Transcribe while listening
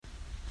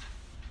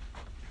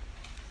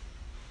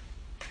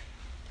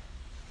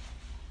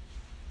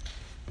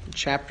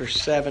chapter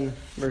 7,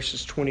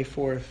 verses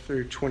 24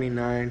 through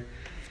 29.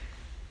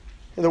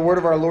 The word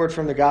of our Lord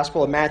from the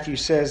Gospel of Matthew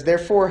says,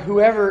 "Therefore,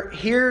 whoever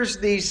hears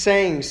these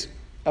sayings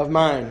of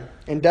mine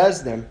and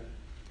does them,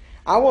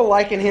 I will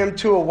liken him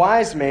to a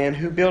wise man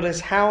who built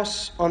his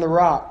house on the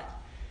rock.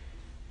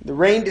 The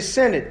rain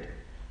descended,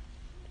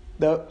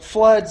 the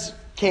floods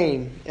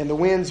came, and the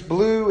winds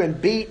blew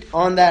and beat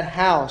on that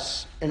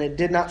house, and it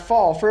did not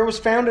fall, for it was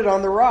founded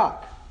on the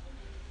rock.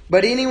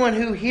 But anyone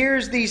who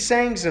hears these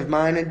sayings of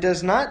mine and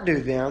does not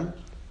do them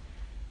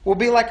will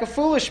be like a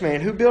foolish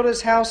man who built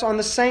his house on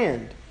the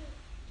sand.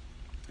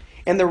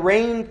 And the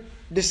rain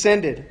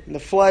descended, and the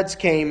floods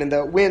came, and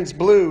the winds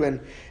blew and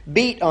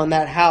beat on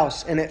that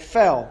house, and it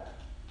fell.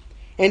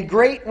 And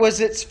great was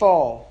its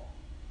fall.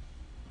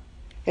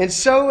 And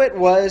so it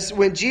was,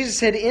 when Jesus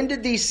had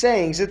ended these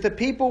sayings, that the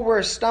people were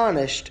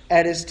astonished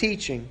at his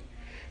teaching.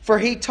 For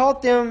he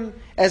taught them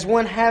as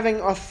one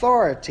having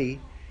authority,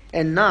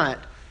 and not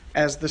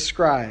as the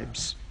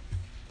scribes."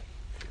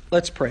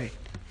 Let's pray.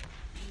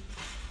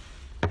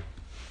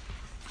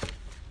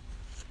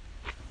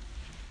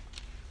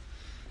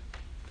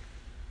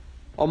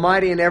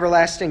 Almighty and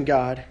everlasting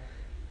God,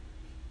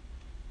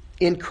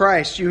 in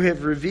Christ you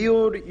have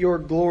revealed your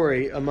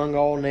glory among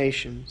all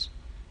nations.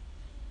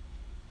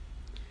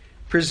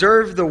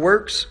 Preserve the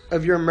works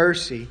of your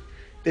mercy,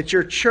 that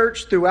your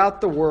church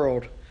throughout the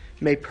world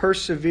may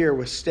persevere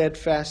with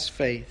steadfast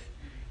faith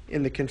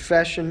in the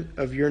confession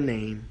of your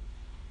name.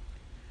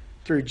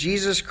 Through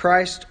Jesus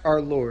Christ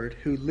our Lord,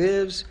 who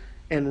lives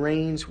and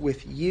reigns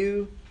with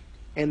you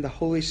and the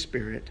Holy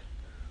Spirit,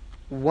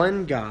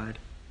 one God,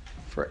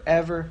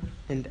 forever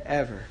and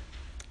ever.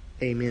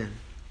 Amen.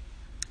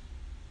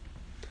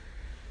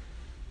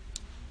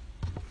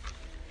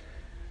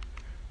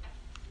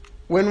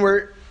 When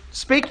we're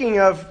speaking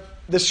of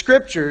the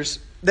Scriptures,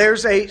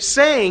 there's a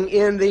saying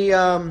in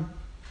the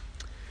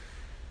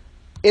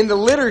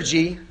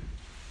liturgy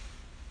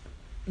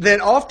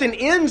that often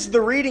ends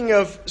the reading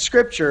of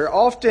Scripture.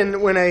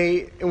 Often when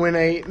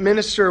a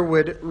minister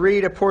would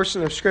read a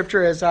portion of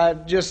Scripture, as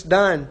I've just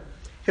done,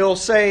 he'll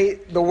say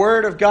the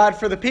word of God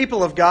for the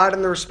people of God,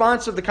 and the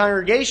response of the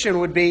congregation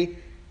would be,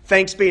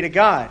 "Thanks be to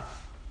God."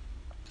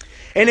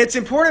 And it's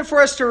important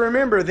for us to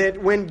remember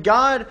that when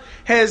God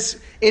has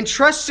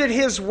entrusted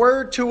His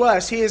Word to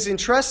us, He has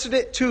entrusted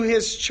it to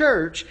His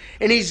church,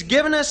 and He's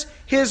given us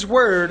His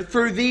Word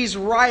through these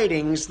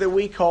writings that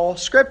we call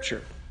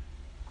Scripture.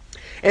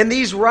 And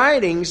these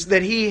writings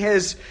that He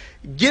has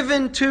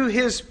given to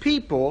His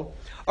people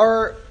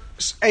are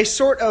a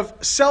sort of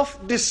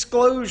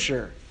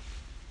self-disclosure.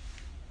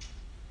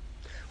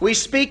 We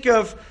speak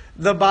of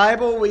the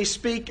Bible, we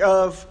speak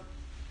of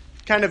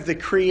kind of the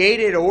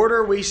created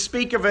order, we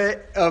speak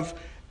of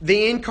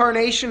the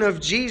incarnation of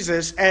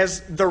Jesus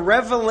as the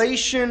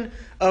revelation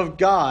of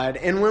God.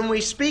 And when we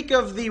speak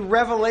of the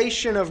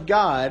revelation of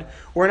God,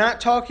 we're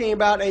not talking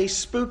about a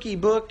spooky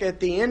book at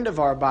the end of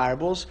our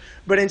Bibles,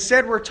 but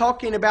instead we're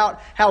talking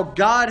about how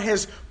God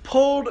has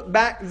pulled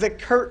back the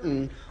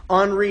curtain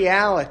on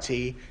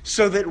reality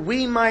so that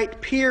we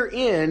might peer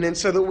in and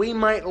so that we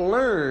might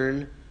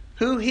learn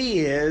who He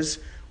is,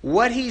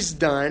 what He's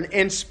done,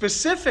 and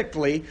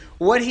specifically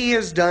what He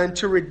has done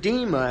to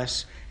redeem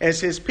us as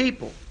His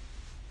people.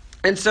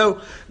 And so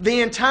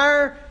the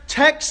entire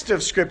text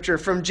of Scripture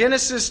from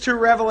Genesis to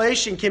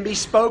Revelation can be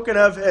spoken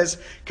of as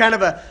kind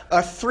of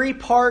a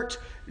three-part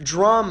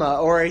drama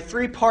or a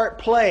three-part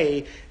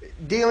play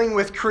dealing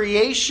with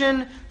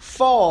creation,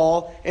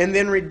 fall, and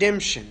then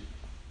redemption.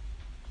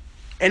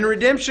 And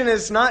redemption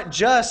is not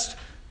just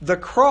the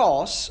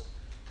cross.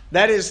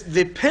 That is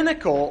the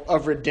pinnacle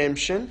of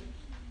redemption.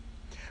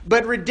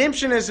 But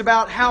redemption is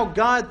about how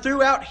God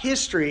throughout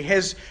history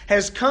has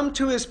come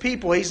to His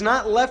people. He's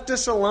not left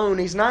us alone.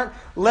 He's not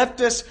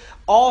left us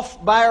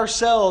off by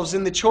ourselves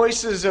in the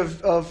choices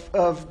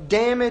of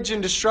damage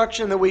and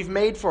destruction that we've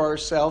made for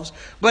ourselves.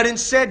 But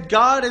instead,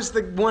 God is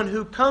the one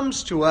who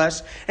comes to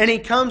us, and He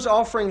comes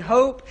offering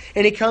hope,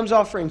 and He comes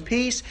offering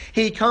peace.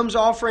 He comes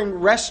offering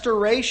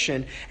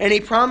restoration, and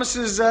He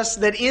promises us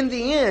that in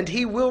the end,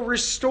 He will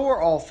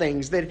restore all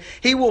things, that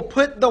He will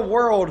put the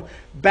world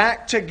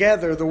back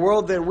together, the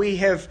world that we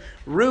have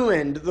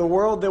ruined, the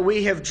world that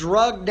we have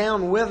dragged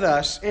down with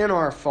us in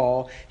our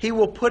fall. He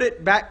will put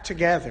it back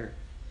together.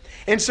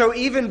 And so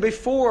even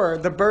before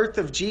the birth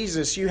of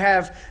Jesus, you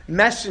have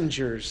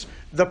messengers,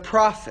 the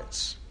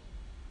prophets,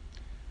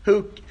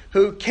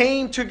 who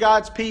came to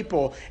God's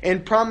people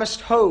and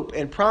promised hope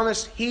and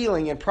promised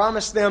healing and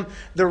promised them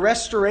the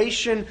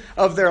restoration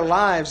of their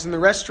lives and the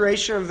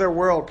restoration of their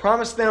world,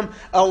 promised them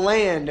a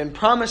land and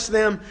promised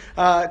them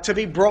to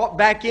be brought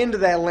back into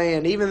that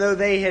land even though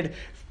they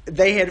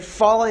had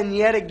fallen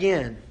yet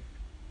again.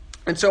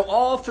 And so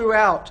all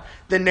throughout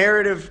the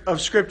narrative of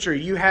Scripture,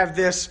 you have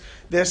this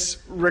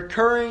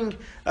recurring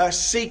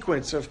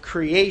sequence of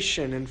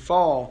creation and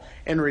fall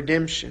and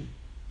redemption.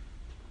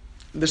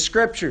 The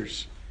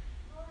Scriptures,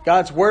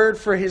 God's Word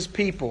for His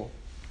people.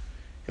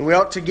 And we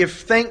ought to give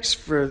thanks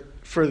for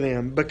for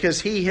them because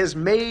He has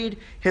made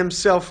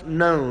Himself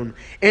known.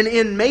 And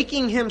in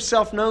making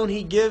Himself known,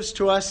 He gives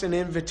to us an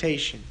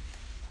invitation.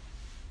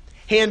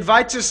 He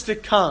invites us to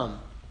come.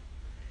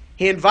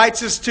 He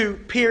invites us to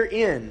peer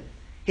in.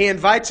 He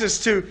invites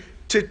us to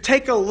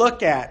take a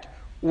look at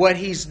what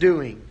He's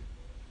doing.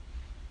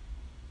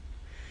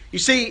 You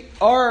see,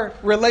 our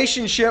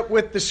relationship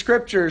with the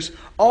Scriptures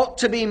ought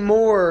to be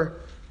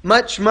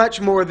much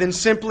more than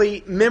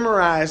simply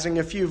memorizing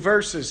a few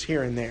verses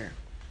here and there.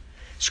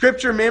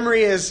 Scripture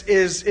memory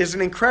is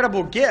an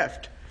incredible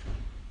gift,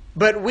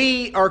 but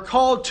we are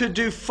called to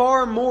do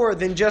far more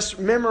than just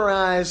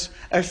memorize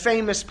a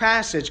famous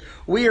passage.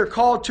 We are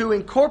called to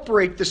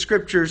incorporate the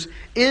Scriptures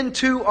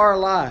into our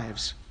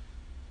lives.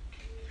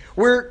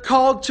 We're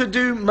called to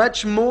do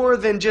much more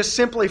than just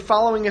simply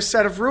following a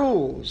set of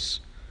rules.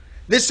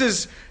 This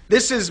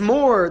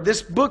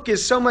book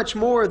is so much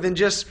more than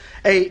just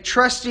a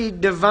trusty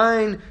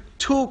divine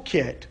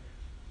toolkit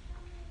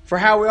for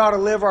how we ought to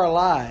live our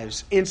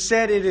lives.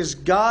 Instead, it is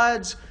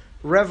God's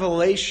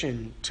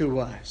revelation to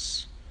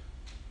us.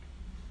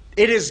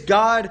 It is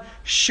God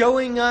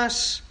showing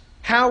us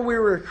how we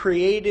were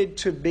created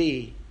to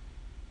be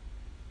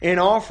and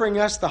offering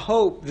us the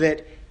hope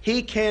that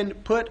He can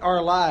put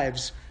our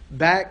lives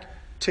back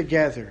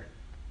together.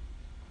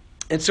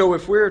 And so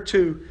if we're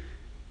to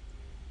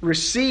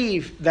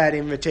receive that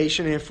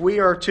invitation, if we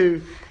are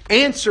to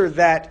answer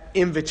that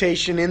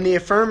invitation in the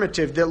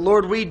affirmative, that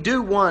Lord, we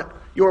do want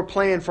your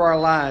plan for our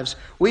lives,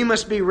 we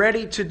must be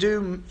ready to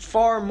do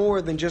far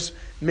more than just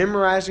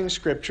memorizing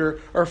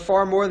Scripture or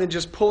far more than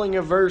just pulling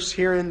a verse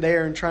here and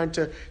there and trying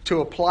to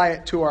apply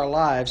it to our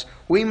lives.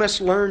 We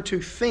must learn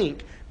to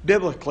think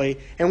biblically,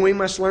 and we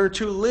must learn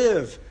to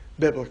live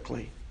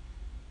biblically.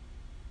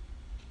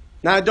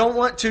 Now, I don't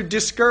want to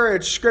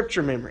discourage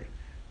Scripture memory.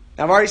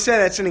 I've already said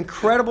that's an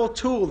incredible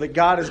tool that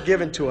God has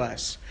given to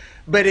us.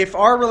 But if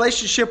our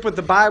relationship with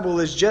the Bible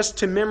is just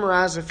to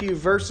memorize a few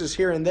verses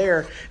here and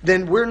there,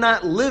 then we're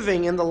not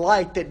living in the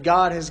light that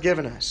God has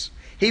given us.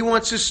 He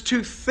wants us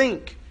to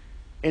think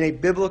in a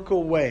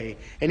biblical way,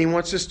 and He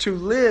wants us to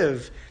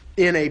live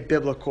in a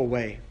biblical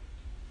way.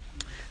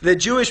 The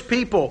Jewish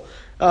people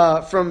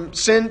from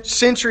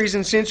centuries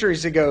and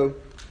centuries ago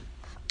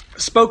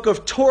spoke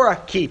of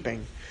Torah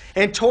keeping.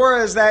 And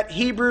Torah is that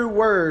Hebrew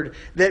word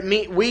that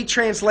we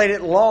translate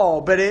it law,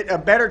 but a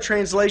better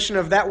translation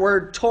of that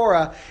word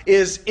Torah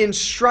is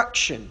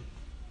instruction.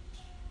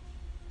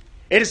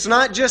 It is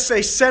not just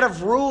a set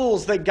of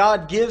rules that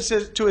God gives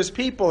to His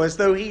people as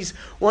though He's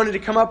wanted to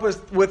come up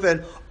with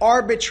an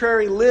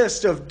arbitrary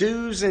list of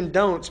do's and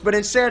don'ts. But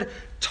instead,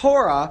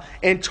 Torah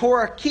and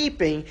Torah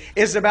keeping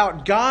is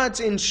about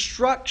God's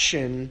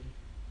instruction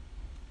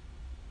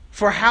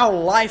for how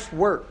life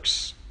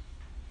works,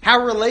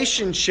 how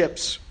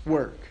relationships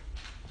work,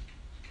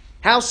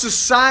 how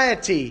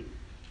society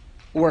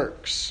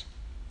works.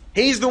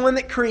 He's the one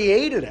that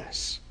created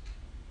us.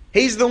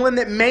 He's the one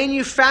that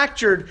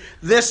manufactured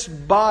this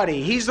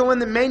body. He's the one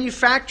that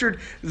manufactured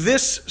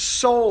this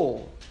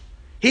soul.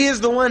 He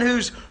is the one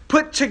who's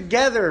put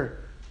together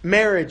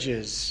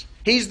marriages.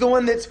 He's the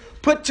one that's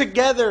put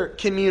together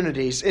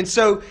communities. And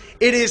so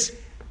it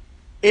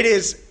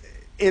is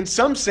in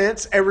some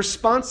sense a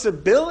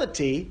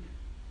responsibility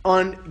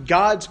on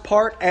God's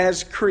part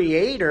as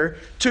Creator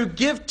to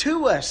give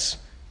to us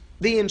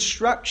the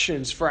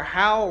instructions for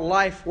how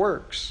life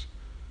works,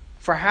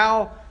 for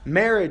how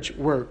marriage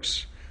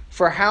works,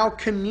 for how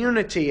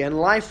community and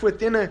life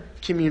within a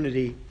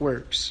community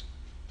works.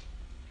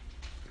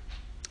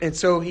 And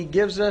so He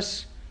gives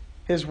us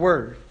His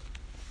Word.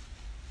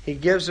 He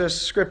gives us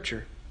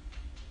Scripture.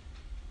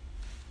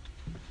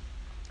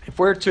 If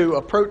we're to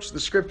approach the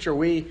Scripture,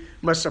 we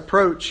must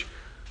approach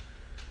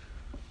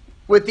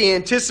with the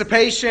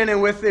anticipation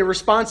and with the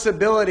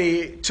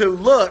responsibility to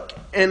look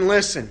and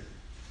listen.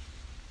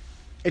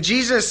 And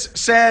Jesus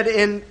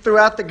said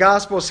throughout the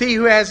Gospels, "He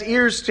who has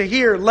ears to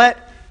hear,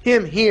 let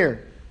him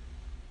hear."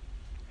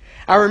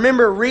 I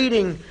remember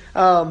reading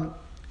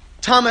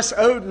Thomas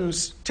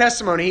Oden's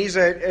testimony. He's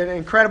an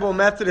incredible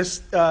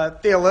Methodist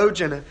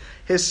theologian, a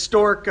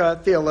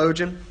historic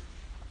theologian.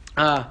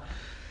 And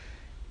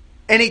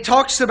he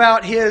talks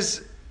about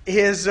his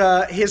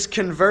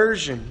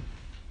conversion.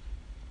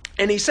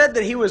 And he said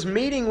that he was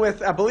meeting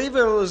with, I believe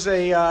it was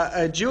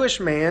a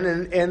Jewish man,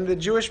 and the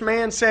Jewish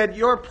man said,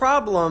 "Your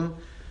problem,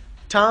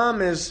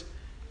 Tom, is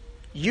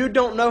you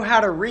don't know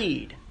how to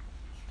read."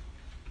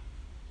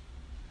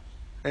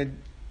 And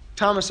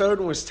Thomas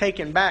Oden was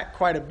taken back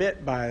quite a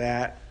bit by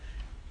that.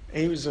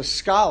 He was a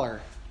scholar,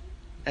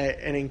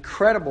 an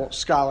incredible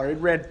scholar.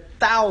 He'd read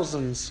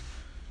thousands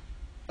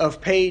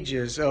of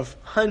pages of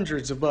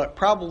hundreds of books,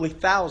 probably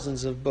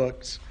thousands of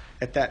books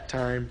at that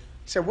time.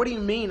 He said, "What do you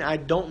mean I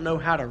don't know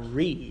how to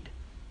read?"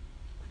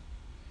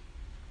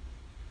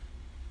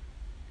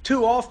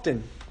 Too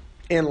often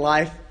in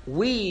life,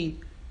 we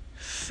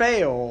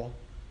fail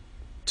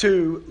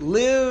to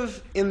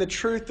live in the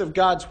truth of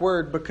God's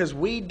Word because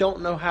we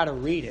don't know how to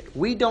read it.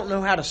 We don't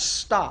know how to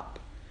stop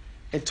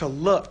and to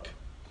look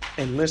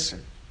and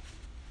listen.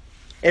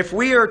 If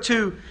we are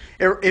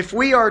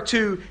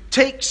to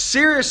take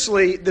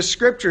seriously the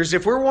Scriptures,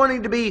 if we're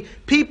wanting to be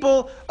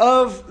people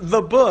of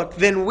the book,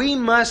 then we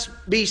must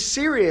be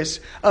serious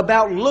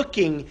about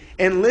looking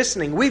and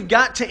listening. We've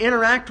got to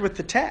interact with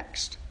the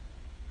text.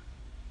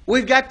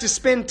 We've got to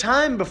spend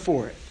time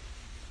before it.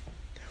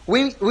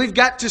 We've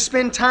got to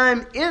spend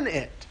time in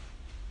it.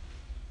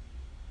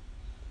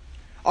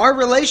 Our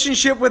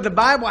relationship with the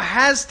Bible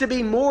has to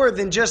be more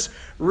than just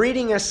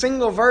reading a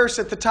single verse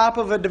at the top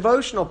of a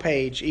devotional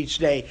page each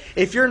day.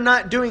 If you're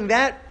not doing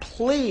that,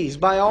 please,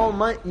 by all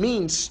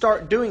means,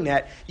 start doing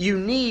that. You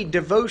need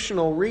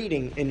devotional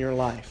reading in your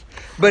life.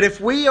 But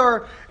if we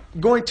are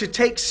going to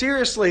take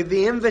seriously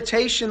the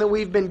invitation that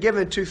we've been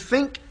given to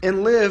think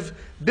and live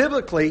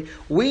biblically,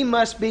 we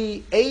must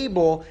be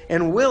able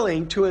and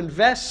willing to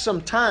invest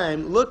some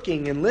time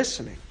looking and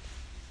listening.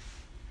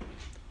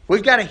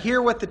 We've got to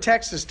hear what the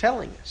text is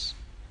telling us.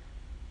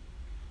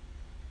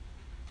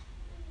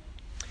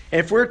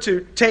 If we're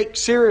to take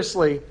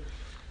seriously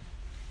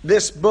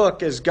this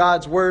book as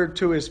God's word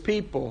to His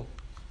people,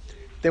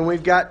 then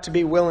we've got to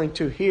be willing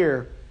to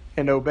hear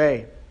and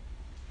obey.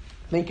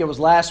 I think it was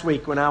last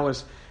week when I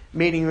was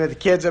meeting with the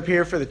kids up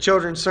here for the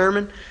children's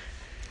sermon,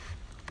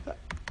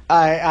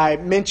 I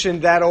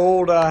mentioned that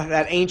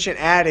that ancient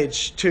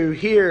adage, to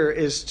hear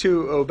is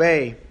to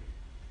obey.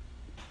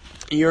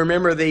 You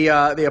remember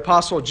the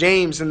Apostle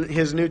James in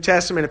his New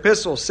Testament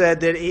epistle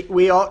said that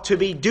we ought to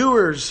be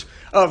doers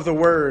of the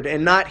word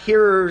and not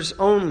hearers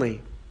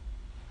only.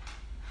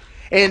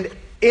 And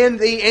in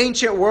the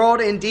ancient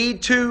world,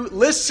 indeed, to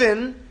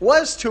listen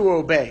was to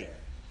obey.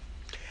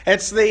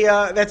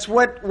 That's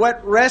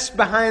what rests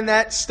behind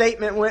that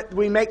statement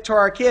we make to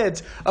our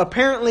kids.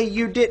 Apparently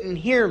you didn't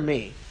hear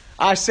me.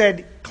 I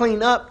said,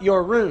 clean up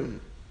your room.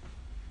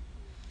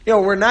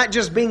 We're not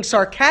just being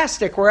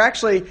sarcastic. We're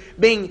actually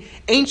being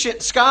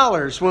ancient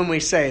scholars when we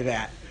say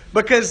that.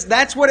 Because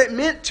that's what it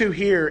meant to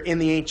hear in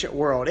the ancient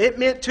world. It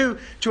meant to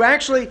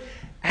actually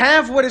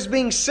have what is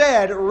being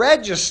said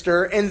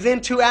register and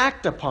then to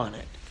act upon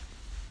it.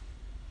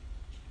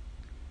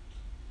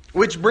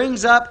 Which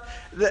brings up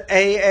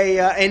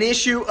an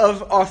issue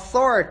of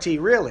authority,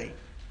 really.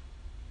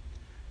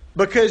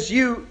 Because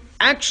you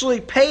actually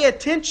pay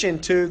attention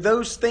to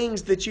those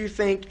things that you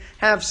think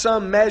have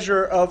some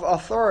measure of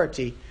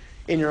authority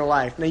in your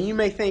life. Now you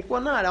may think,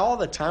 well, not all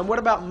the time. What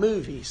about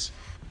movies?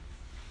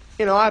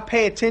 I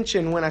pay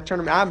attention when I turn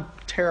them. I'm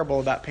terrible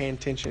about paying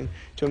attention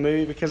to a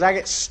movie because I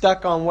get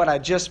stuck on what I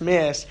just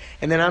missed,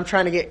 and then I'm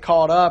trying to get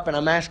caught up, and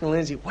I'm asking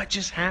Lindsay, what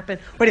just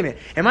happened? Wait a minute,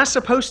 am I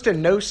supposed to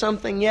know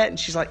something yet? And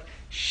she's like,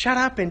 shut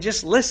up and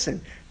just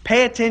listen.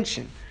 Pay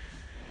attention.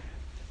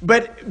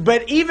 But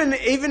even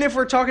if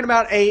we're talking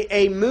about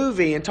a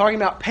movie and talking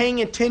about paying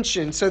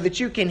attention so that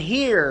you can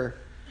hear,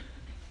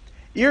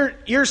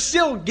 you're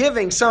still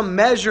giving some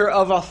measure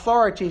of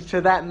authority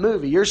to that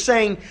movie. You're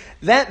saying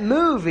that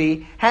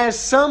movie has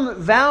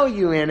some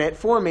value in it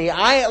for me.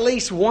 I at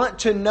least want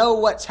to know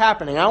what's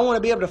happening. I want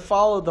to be able to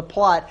follow the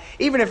plot,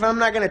 even if I'm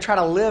not going to try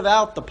to live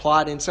out the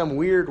plot in some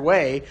weird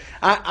way.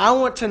 I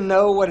want to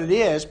know what it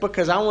is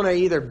because I want to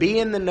either be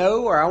in the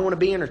know or I want to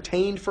be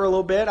entertained for a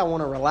little bit. I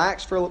want to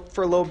relax for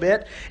a little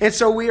bit. And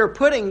so we are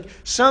putting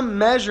some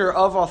measure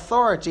of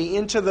authority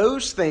into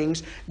those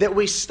things that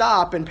we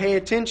stop and pay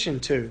attention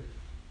to.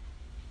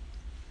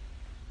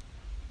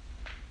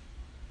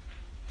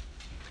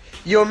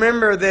 You'll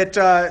remember that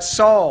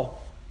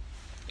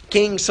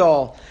King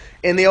Saul,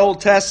 in the Old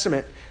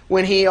Testament,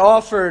 when he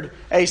offered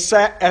a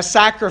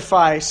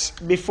sacrifice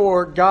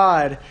before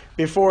God,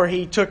 before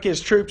he took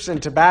his troops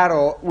into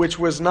battle, which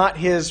was not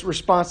his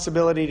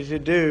responsibility to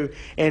do,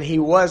 and he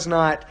was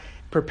not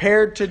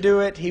prepared to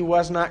do it, he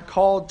was not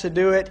called to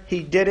do it,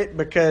 he did it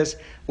because,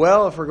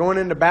 well, if we're going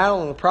into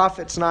battle and the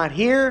prophet's not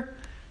here,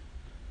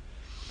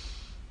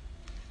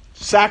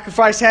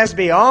 sacrifice has to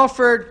be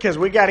offered because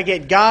we got to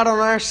get God on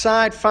our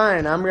side.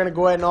 Fine, I'm going to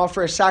go ahead and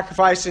offer a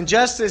sacrifice. And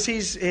just as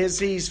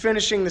he's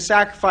finishing the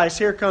sacrifice,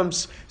 here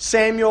comes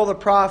Samuel the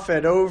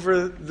prophet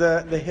over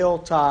the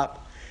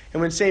hilltop.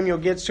 And when Samuel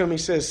gets to him, he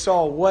says,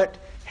 Saul, what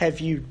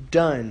have you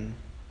done?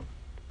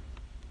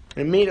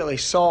 And immediately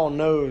Saul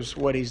knows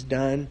what he's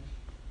done.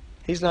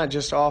 He's not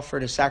just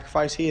offered a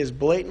sacrifice. He has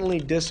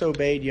blatantly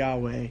disobeyed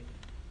Yahweh.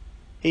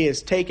 He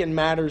has taken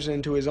matters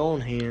into his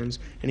own hands,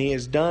 and he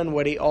has done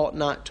what he ought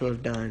not to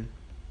have done.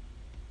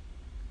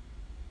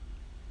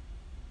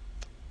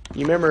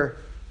 You remember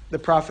the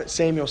prophet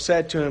Samuel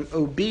said to him,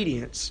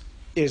 obedience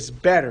is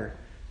better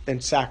than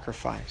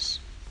sacrifice.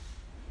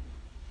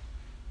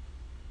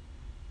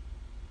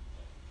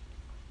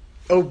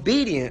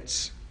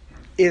 Obedience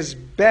is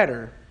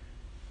better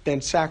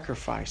than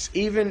sacrifice,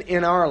 even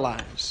in our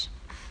lives.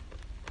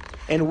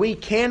 And we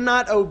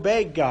cannot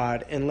obey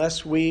God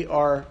unless we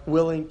are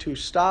willing to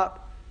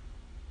stop,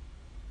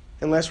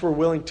 unless we're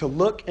willing to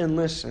look and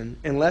listen,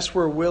 unless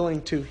we're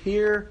willing to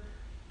hear,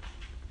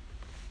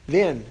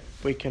 then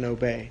we can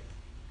obey.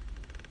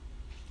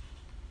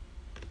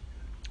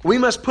 We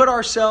must put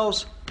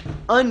ourselves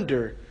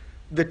under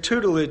the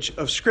tutelage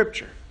of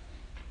Scripture.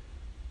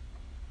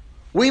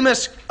 We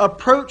must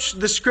approach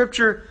the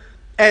Scripture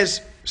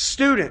as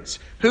students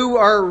who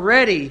are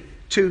ready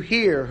to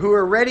hear, who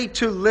are ready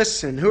to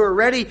listen, who are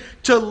ready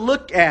to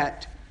look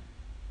at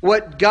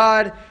what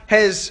God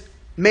has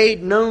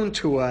made known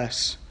to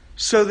us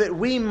so that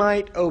we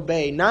might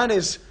obey, not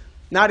as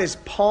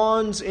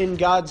pawns in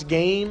God's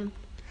game,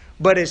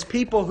 but as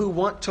people who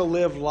want to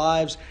live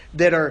lives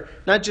that are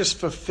not just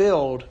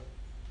fulfilled,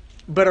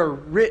 but are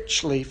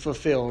richly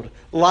fulfilled.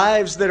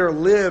 Lives that are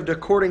lived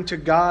according to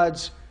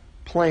God's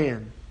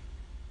plan.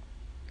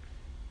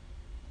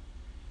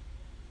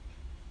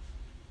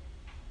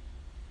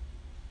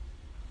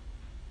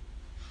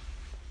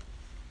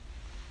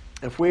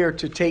 If we are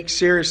to take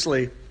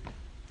seriously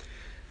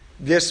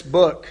this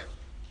book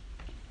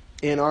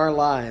in our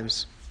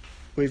lives,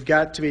 we've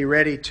got to be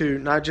ready to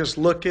not just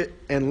look at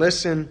and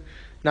listen,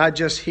 not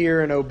just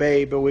hear and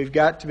obey, but we've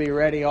got to be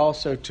ready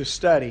also to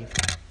study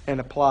and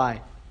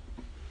apply.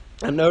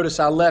 And notice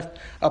I left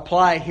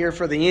apply here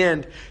for the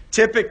end.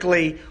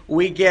 Typically,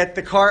 we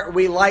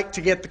like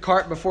to get the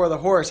cart before the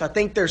horse. I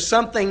think there's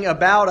something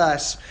about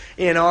us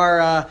in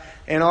our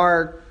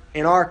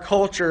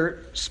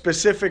culture,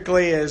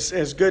 specifically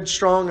as good,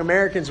 strong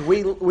Americans.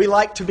 We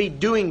like to be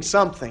doing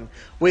something.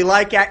 We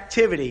like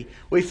activity.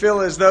 We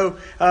feel as though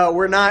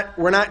we're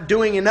not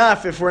doing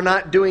enough if we're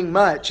not doing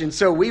much, and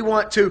so we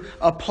want to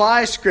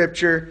apply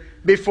Scripture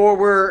before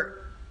we're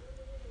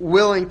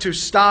willing to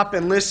stop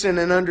and listen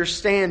and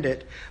understand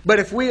it. But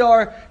if we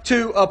are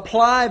to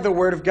apply the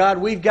Word of God,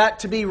 we've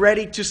got to be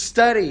ready to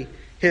study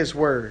His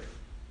Word.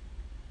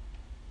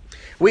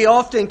 We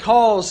often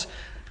cause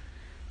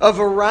a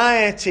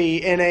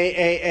variety and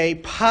a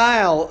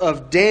pile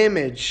of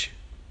damage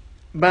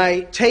by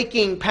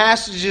taking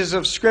passages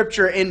of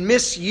Scripture and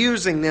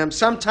misusing them,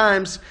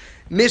 sometimes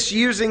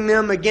misusing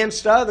them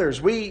against others.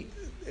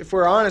 If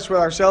we're honest with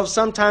ourselves,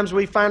 sometimes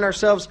we find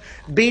ourselves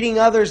beating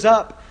others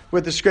up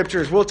with the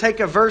Scriptures. We'll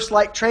take a verse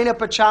like train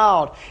up a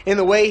child in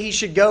the way he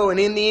should go, and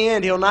in the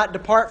end he'll not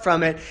depart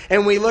from it.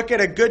 And we look at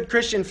a good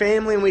Christian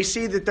family and we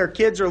see that their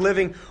kids are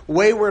living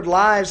wayward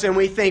lives, and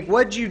we think,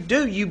 what'd you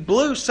do? You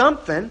blew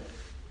something.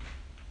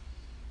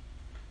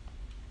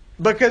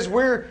 Because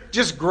we're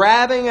just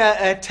grabbing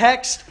a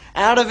text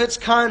out of its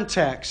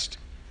context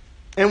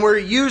and we're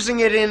using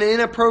it in an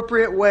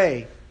inappropriate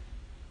way.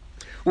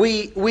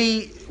 We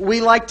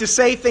like to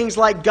say things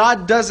like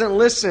God doesn't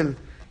listen.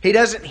 He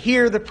doesn't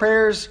hear the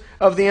prayers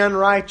of the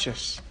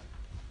unrighteous.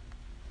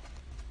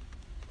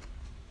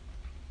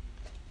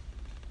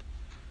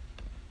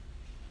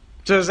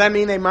 So does that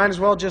mean they might as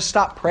well just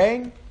stop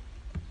praying?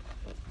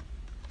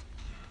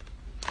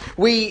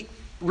 We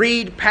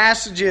read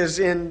passages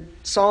in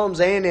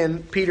Psalms and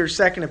in Peter's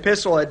second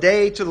epistle. A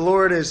day to the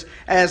Lord is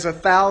as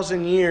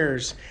 1,000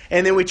 years.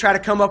 And then we try to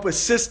come up with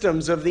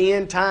systems of the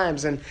end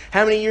times and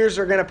how many years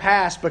are going to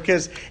pass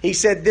because He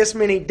said this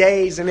many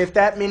days. And if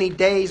that many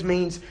days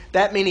means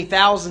that many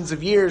thousands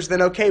of years,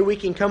 then okay, we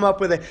can come up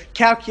with a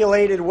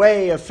calculated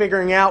way of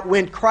figuring out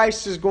when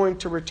Christ is going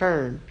to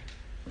return.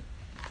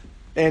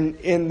 And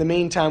in the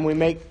meantime, we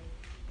make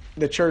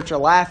the church a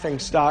laughing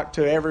stock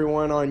to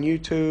everyone on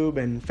YouTube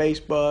and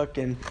Facebook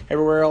and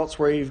everywhere else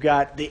where you've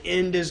got the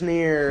end is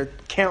near,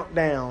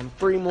 countdown,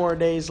 3 more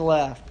days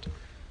left.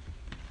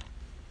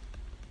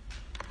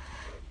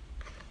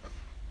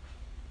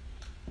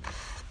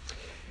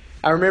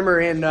 I remember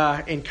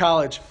in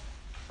college,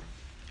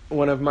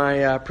 one of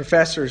my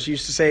professors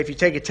used to say, if you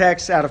take a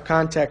text out of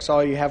context,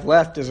 all you have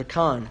left is a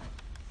con.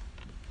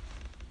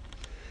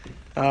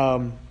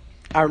 I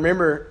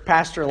remember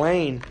Pastor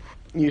Lane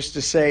used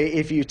to say,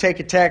 if you take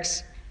a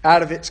text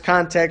out of its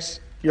context,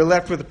 you're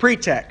left with a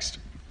pretext.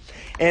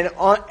 And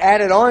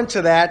added on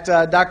to that,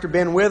 Dr.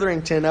 Ben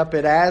Witherington up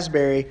at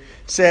Asbury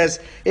says,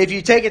 if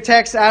you take a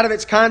text out of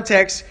its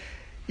context,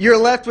 you're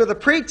left with a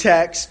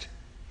pretext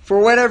for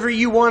whatever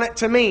you want it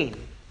to mean.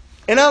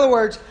 In other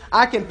words,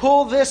 I can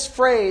pull this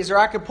phrase, or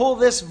I can pull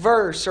this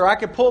verse, or I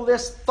can pull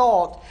this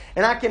thought,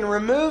 and I can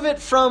remove it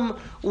from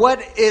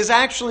what is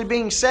actually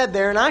being said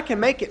there, and I can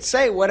make it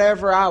say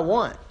whatever I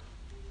want.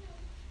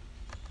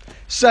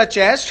 Such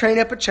as train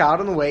up a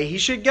child in the way he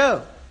should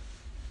go.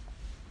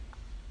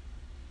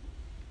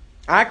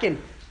 I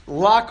can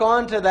lock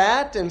on to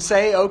that and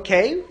say,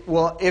 okay,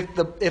 well, if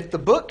the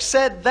book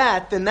said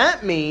that, then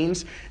that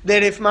means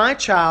that if my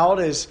child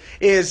is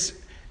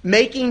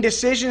making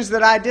decisions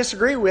that I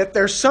disagree with,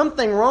 there's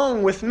something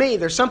wrong with me.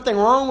 There's something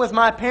wrong with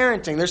my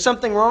parenting. There's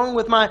something wrong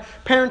with my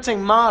parenting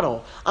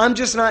model. I'm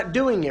just not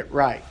doing it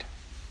right.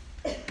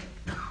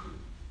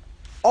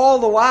 All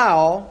the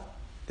while,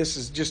 this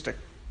is just a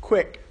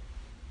quick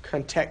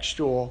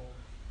contextual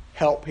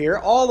help here.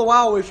 All the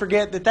while we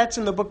forget that that's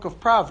in the book of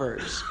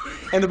Proverbs.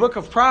 And the book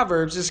of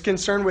Proverbs is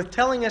concerned with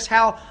telling us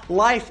how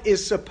life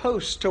is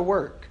supposed to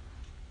work.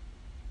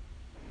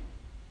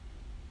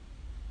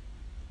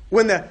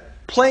 When the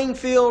playing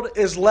field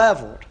is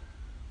leveled,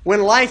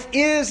 when life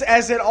is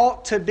as it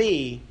ought to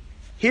be,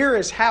 here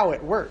is how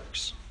it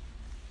works.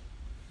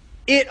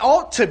 It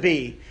ought to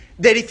be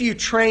that if you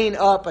train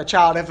up a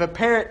child, if a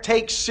parent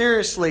takes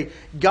seriously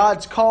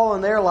God's call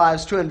in their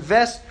lives to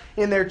invest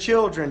in their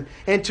children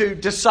and to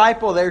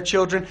disciple their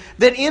children,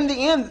 that in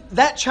the end,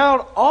 that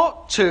child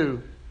ought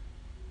to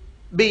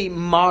be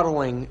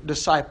modeling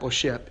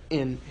discipleship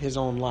in his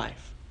own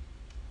life.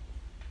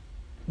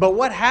 But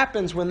what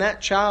happens when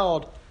that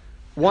child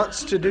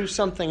wants to do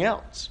something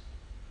else?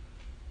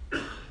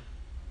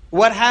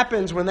 What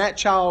happens when that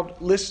child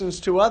listens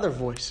to other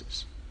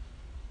voices?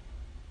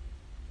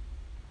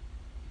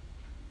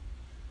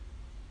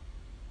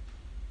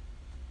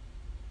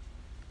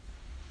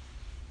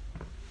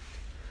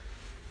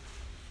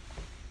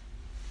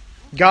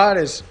 God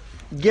has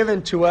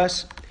given to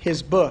us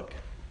His book.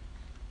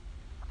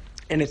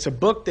 And it's a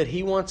book that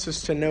He wants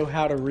us to know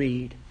how to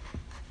read.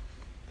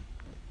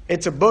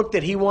 It's a book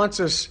that He wants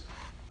us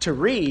to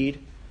read,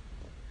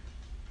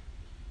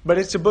 but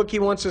it's a book He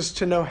wants us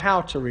to know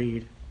how to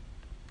read.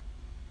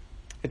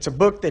 It's a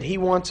book that He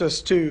wants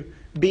us to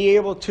be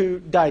able to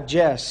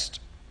digest.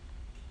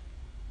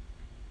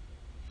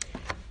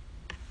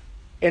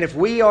 And if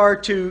we are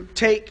to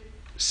take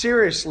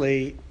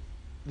seriously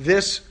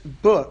this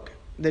book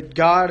that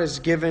God has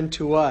given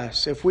to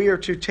us, if we are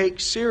to take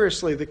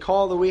seriously the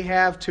call that we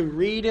have to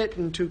read it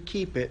and to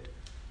keep it,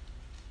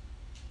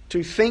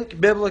 to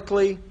think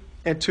biblically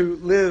and to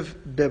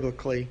live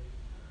biblically,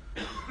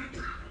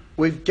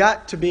 we've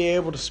got to be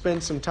able to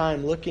spend some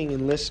time looking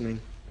and listening.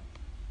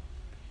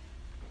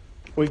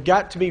 We've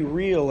got to be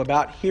real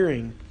about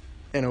hearing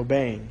and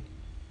obeying.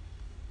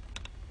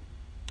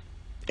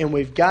 And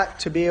we've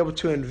got to be able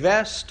to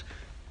invest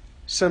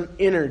some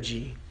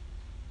energy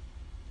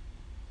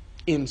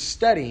in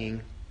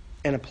studying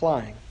and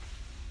applying.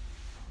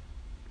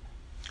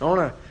 I want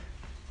to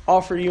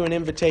offer you an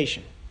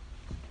invitation.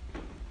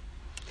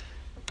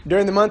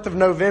 During the month of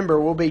November,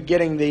 we'll be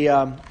getting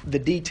the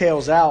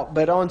details out.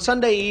 But on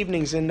Sunday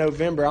evenings in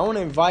November, I want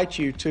to invite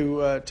you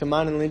to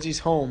mine and Lindsay's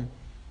home.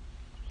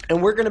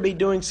 And we're going to be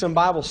doing some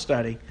Bible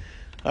study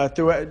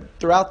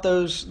throughout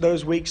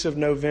those weeks of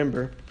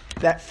November.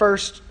 That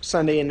first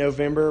Sunday in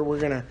November, we're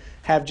going to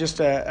have just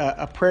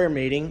a prayer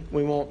meeting.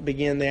 We won't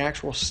begin the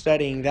actual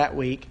studying that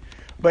week.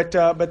 But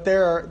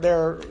there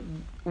are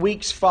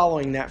weeks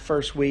following that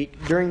first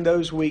week. During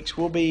those weeks,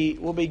 we'll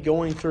be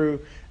going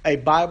through a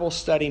Bible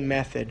study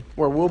method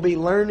where we'll be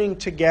learning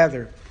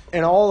together.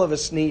 And all of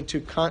us need to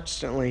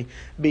constantly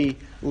be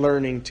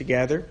learning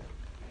together.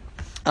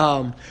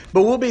 But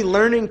we'll be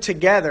learning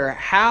together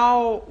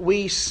how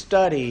we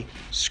study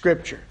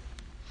Scripture.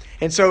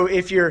 And so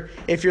if you're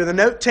the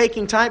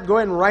note-taking type, go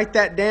ahead and write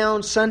that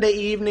down. Sunday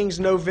evenings,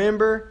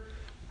 November.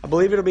 I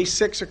believe it'll be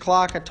 6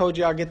 o'clock. I told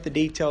you I'll get the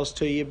details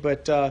to you.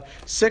 But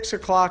 6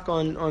 o'clock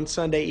on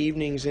Sunday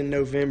evenings in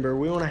November,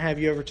 we want to have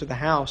you over to the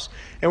house.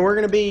 And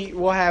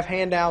we'll have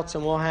handouts,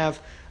 and we'll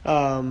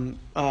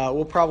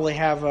probably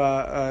have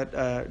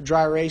a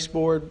dry erase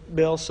board,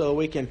 Bill, so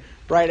we can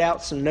write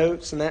out some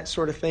notes and that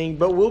sort of thing.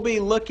 But we'll be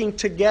looking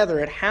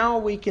together at how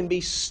we can be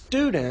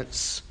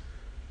students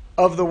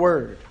of the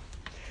Word.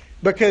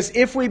 Because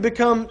if we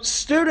become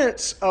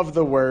students of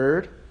the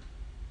Word,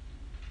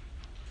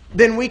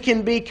 then we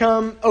can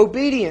become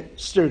obedient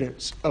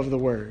students of the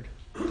Word.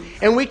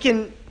 And we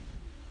can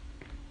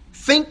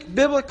think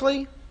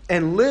biblically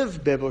and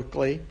live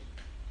biblically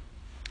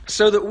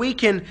so that we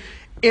can,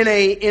 in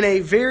a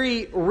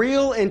very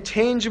real and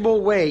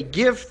tangible way,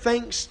 give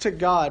thanks to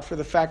God for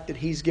the fact that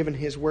He's given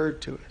His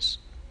Word to us.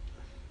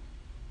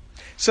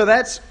 So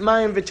that's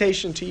my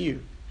invitation to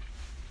you.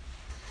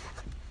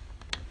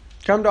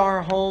 Come to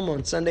our home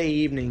on Sunday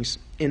evenings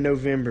in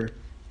November,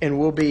 and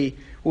we'll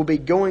be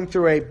going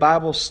through a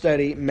Bible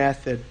study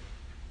method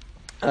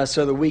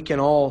so that we can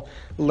all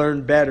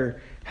learn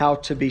better how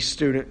to be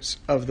students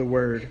of the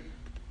Word.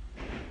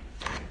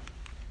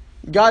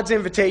 God's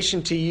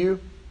invitation to you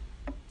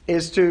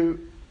is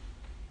to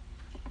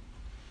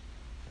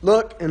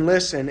look and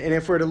listen. And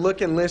if we're to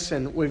look and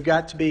listen, we've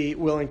got to be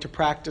willing to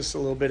practice a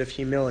little bit of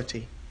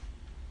humility.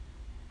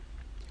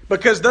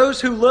 Because those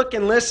who look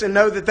and listen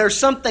know that there's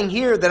something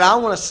here that I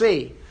want to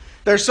see.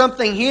 There's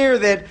something here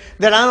that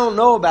I don't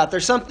know about.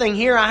 There's something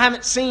here I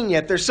haven't seen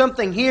yet. There's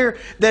something here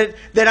that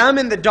I'm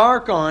in the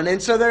dark on.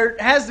 And so there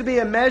has to be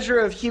a measure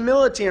of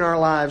humility in our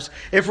lives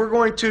if we're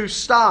going to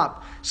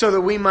stop so that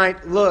we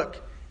might look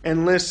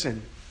and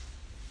listen.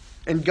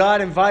 And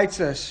God invites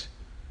us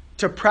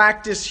to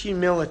practice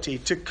humility,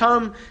 to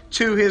come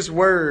to His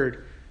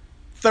Word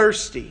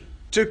thirsty,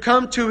 to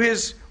come to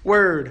His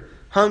Word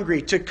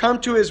hungry, to come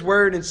to His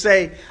Word and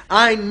say,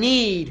 I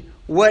need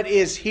what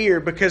is here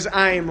because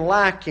I am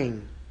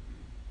lacking.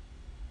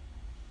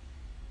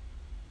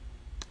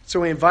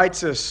 So He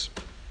invites us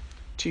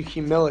to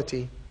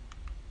humility.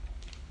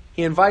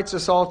 He invites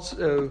us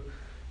also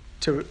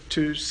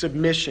to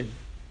submission.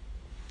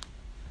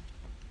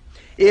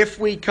 If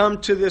we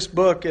come to this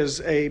book as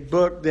a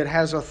book that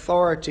has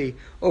authority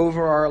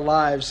over our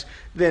lives,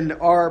 then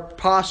our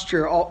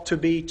posture ought to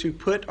be to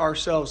put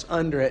ourselves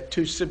under it,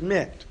 to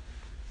submit.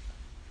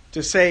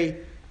 To say,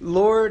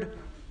 Lord,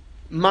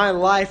 my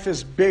life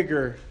is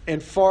bigger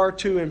and far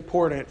too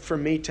important for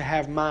me to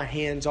have my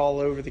hands all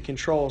over the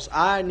controls.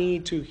 I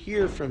need to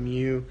hear from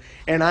You,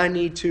 and I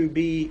need to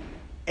be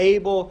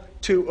able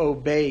to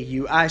obey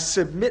you. I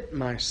submit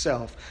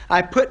myself.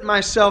 I put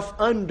myself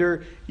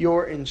under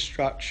your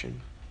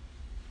instruction.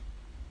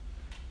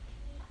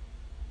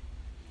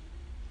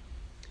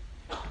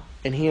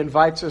 And He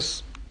invites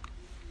us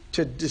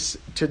to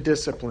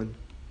discipline.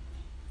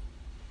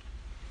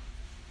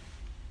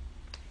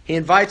 He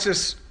invites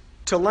us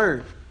to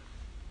learn.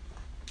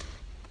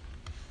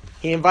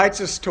 He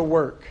invites us to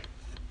work.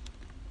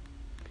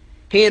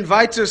 He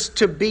invites us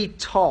to be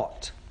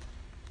taught,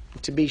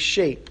 to be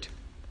shaped.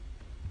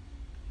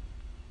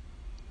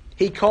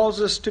 He calls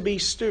us to be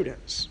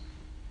students.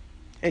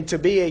 And to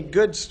be a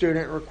good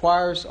student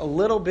requires a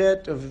little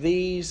bit of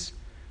these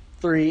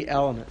three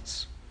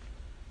elements: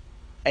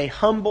 a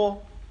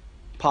humble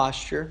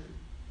posture,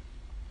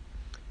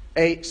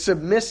 a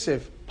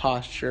submissive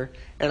posture,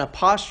 and a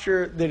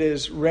posture that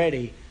is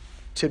ready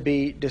to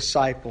be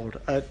discipled,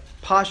 a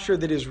posture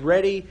that is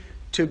ready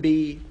to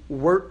be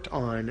worked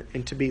on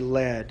and to be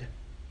led.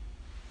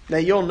 Now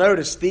you'll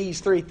notice these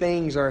three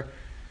things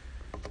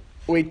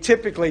we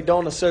typically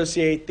don't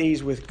associate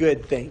these with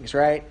good things,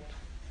 right?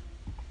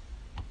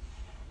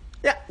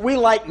 Yeah, we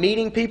like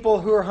meeting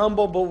people who are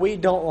humble, but we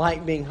don't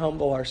like being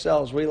humble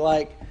ourselves. We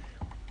like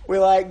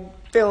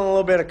feeling a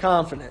little bit of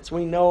confidence.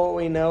 We know what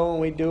we know, and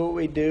we do what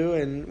we do,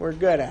 and we're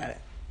good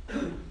at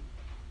it.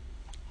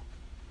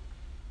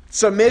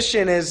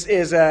 Submission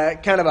is a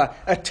kind of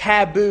a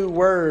taboo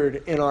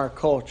word in our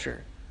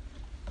culture.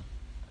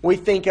 We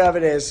think of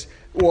it as,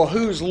 well,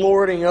 who's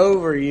lording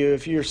over you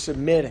if you're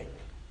submitting?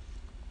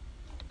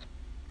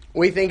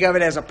 We think of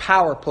it as a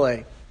power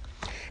play.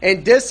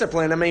 And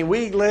discipline,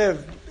 we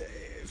live,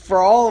 for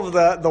all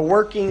of the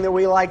working that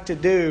we like to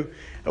do,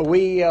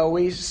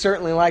 we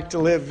certainly like to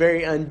live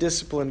very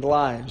undisciplined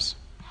lives.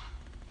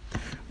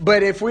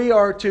 But if we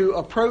are to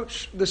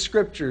approach the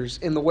Scriptures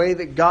in the way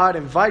that God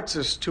invites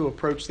us to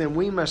approach them,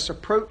 we must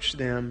approach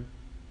them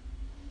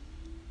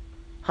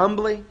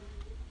humbly,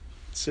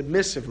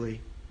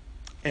 submissively,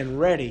 and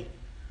ready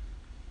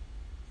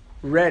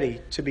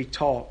to be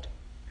taught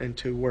and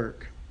to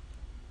work.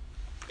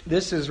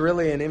 This is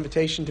really an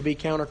invitation to be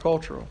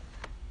countercultural.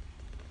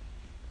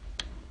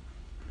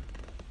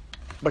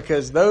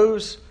 Because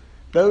those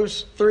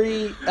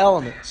three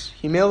elements,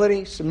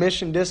 humility,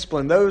 submission,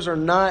 discipline, those are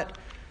not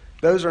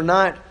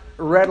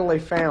readily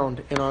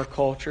found in our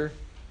culture.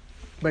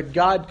 But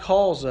God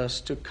calls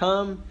us to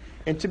come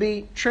and to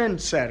be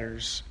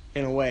trendsetters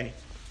in a way.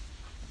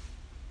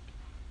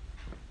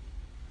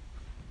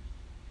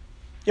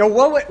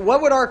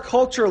 What would our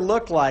culture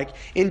look like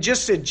in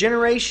just a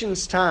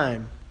generation's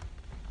time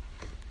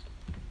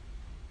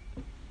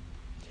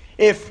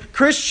if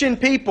Christian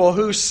people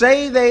who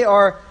say they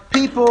are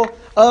people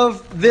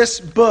of this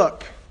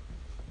book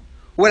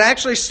would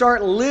actually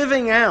start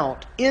living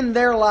out in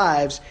their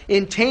lives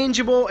in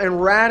tangible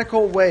and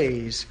radical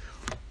ways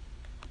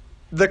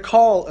the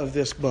call of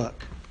this book?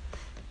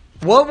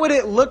 What would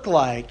it look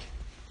like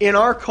in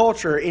our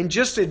culture in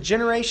just a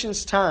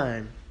generation's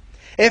time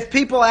if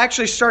people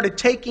actually started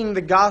taking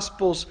the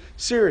Gospels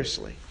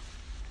seriously?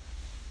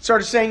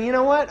 Started saying, you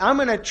know what? I'm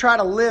going to try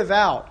to live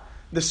out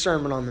the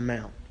Sermon on the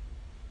Mount.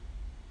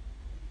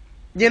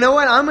 You know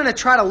what? I'm going to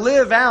try to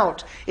live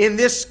out in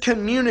this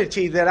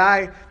community that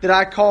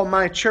I call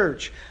my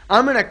church.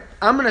 I'm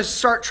going to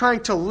start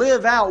trying to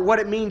live out what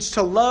it means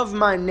to love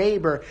my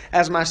neighbor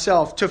as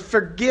myself, to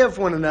forgive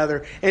one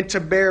another, and to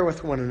bear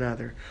with one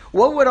another.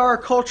 What would our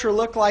culture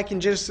look like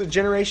in just a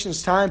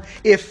generation's time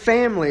if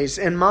families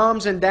and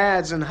moms and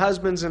dads and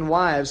husbands and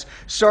wives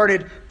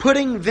started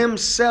putting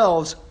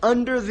themselves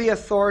under the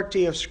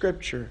authority of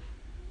Scripture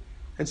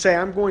and say,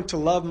 I'm going to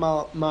love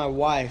my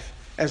wife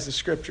as the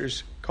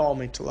Scriptures call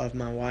me to love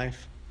my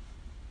wife?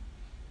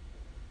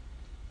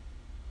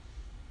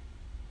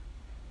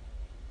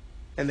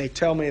 And they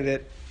tell me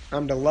that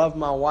I'm to love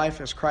my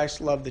wife as Christ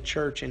loved the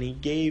church, and He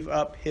gave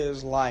up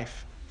His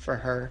life for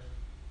her.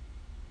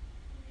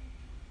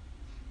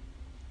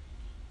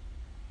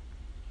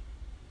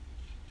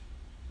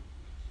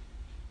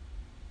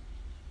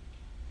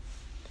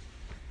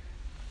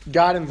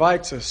 God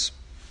invites us,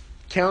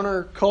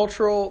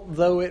 countercultural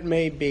though it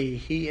may be,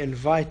 He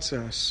invites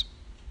us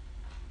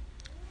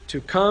to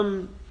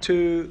come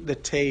to the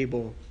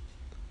table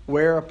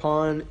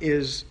whereupon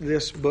is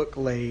this book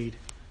laid.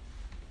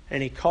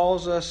 And He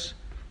calls us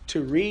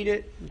to read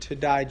it, to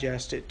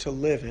digest it, to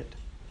live it,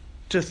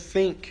 to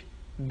think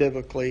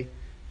biblically,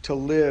 to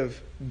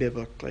live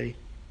biblically.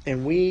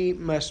 And we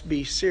must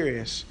be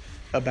serious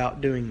about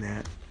doing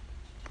that.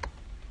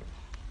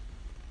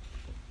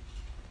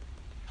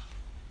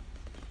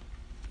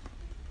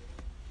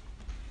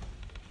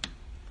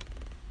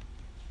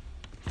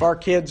 If our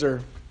kids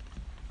are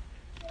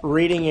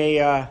reading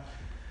a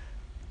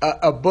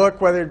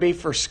book, whether it be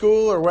for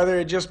school or whether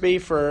it just be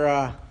for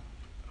a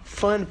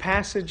fun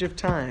passage of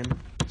time.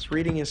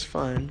 Reading is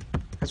fun.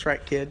 That's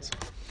right, kids.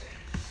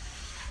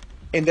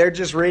 And they're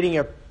just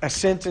reading a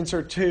sentence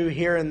or two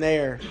here and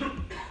there.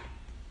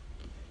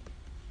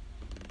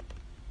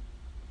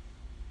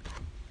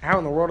 How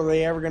in the world are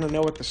they ever going to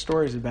know what the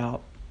story's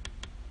about?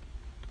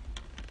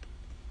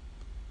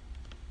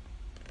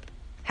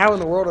 how in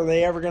the world are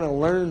they ever going to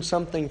learn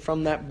something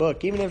from that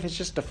book, even if it's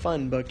just a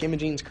fun book?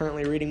 Imogene's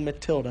currently reading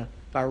Matilda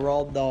by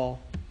Roald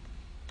Dahl.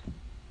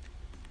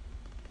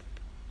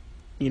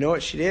 You know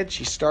what she did?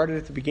 She started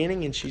at the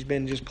beginning and she's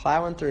been just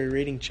plowing through,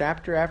 reading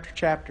chapter after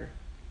chapter.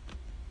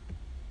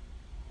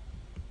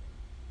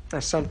 Now,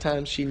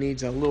 sometimes she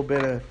needs a little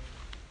bit of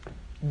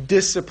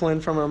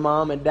discipline from her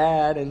mom and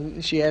dad,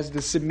 and she has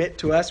to submit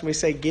to us, and we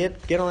say, get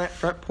on that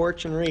front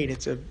porch and read.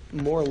 It's a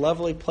more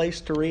lovely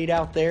place to read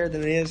out there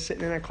than it is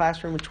sitting in a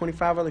classroom with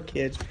 25 other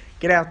kids.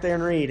 Get out there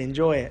and read.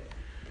 Enjoy it.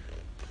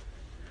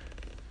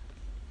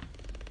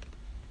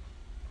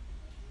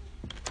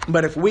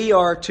 But if we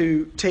are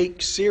to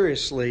take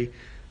seriously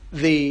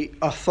the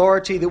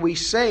authority that we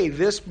say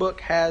this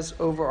book has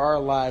over our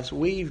lives,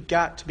 we've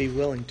got to be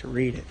willing to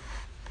read it.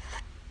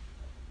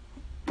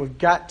 We've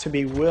got to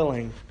be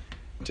willing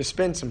to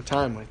spend some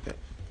time with it.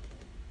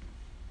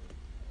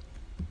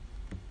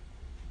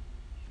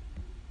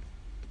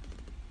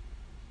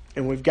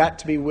 And we've got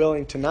to be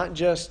willing to not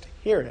just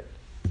hear it,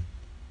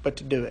 but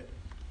to do it,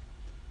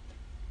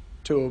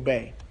 to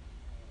obey.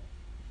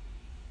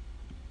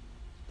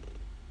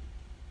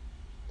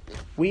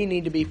 We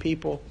need to be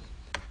people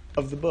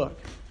of the book.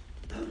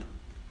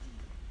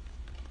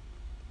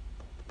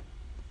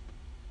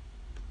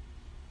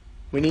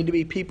 We need to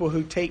be people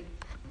who take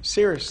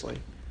seriously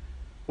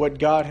what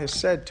God has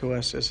said to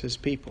us as His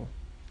people.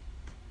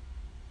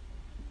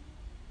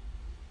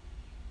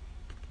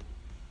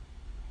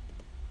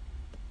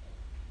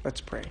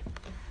 Let's pray.